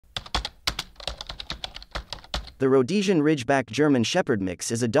The Rhodesian Ridgeback German Shepherd mix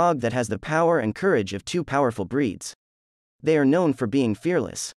is a dog that has the power and courage of two powerful breeds. They are known for being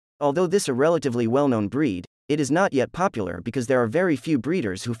fearless. Although this is a relatively well-known breed, it is not yet popular because there are very few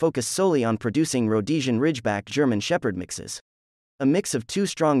breeders who focus solely on producing Rhodesian Ridgeback German Shepherd mixes. A mix of two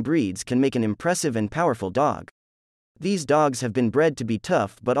strong breeds can make an impressive and powerful dog. These dogs have been bred to be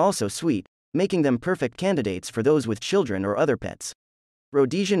tough but also sweet, making them perfect candidates for those with children or other pets.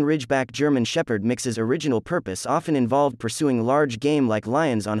 Rhodesian Ridgeback German Shepherd mix's original purpose often involved pursuing large game like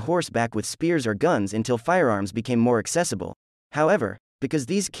lions on horseback with spears or guns until firearms became more accessible. However, because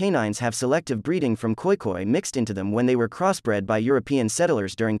these canines have selective breeding from Khoikhoi mixed into them when they were crossbred by European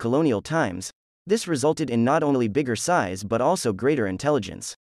settlers during colonial times, this resulted in not only bigger size but also greater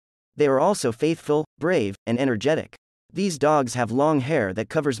intelligence. They are also faithful, brave, and energetic. These dogs have long hair that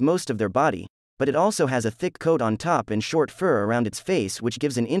covers most of their body, but it also has a thick coat on top and short fur around its face, which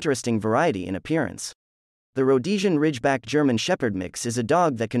gives an interesting variety in appearance. The Rhodesian Ridgeback German Shepherd mix is a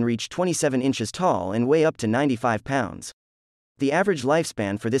dog that can reach 27 inches tall and weigh up to 95 pounds. The average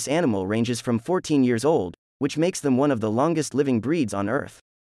lifespan for this animal ranges from 14 years old, which makes them one of the longest living breeds on Earth.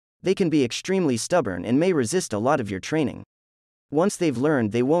 They can be extremely stubborn and may resist a lot of your training. Once they've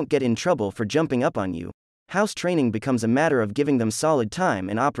learned, they won't get in trouble for jumping up on you. House training becomes a matter of giving them solid time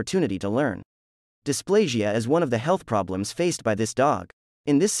and opportunity to learn. Dysplasia is one of the health problems faced by this dog.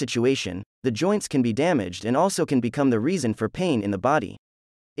 In this situation, the joints can be damaged and also can become the reason for pain in the body.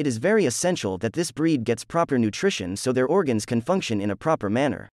 It is very essential that this breed gets proper nutrition so their organs can function in a proper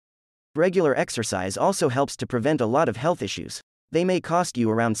manner. Regular exercise also helps to prevent a lot of health issues. They may cost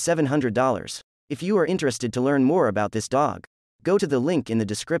you around $700. If you are interested to learn more about this dog, go to the link in the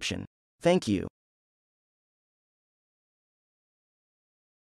description. Thank you.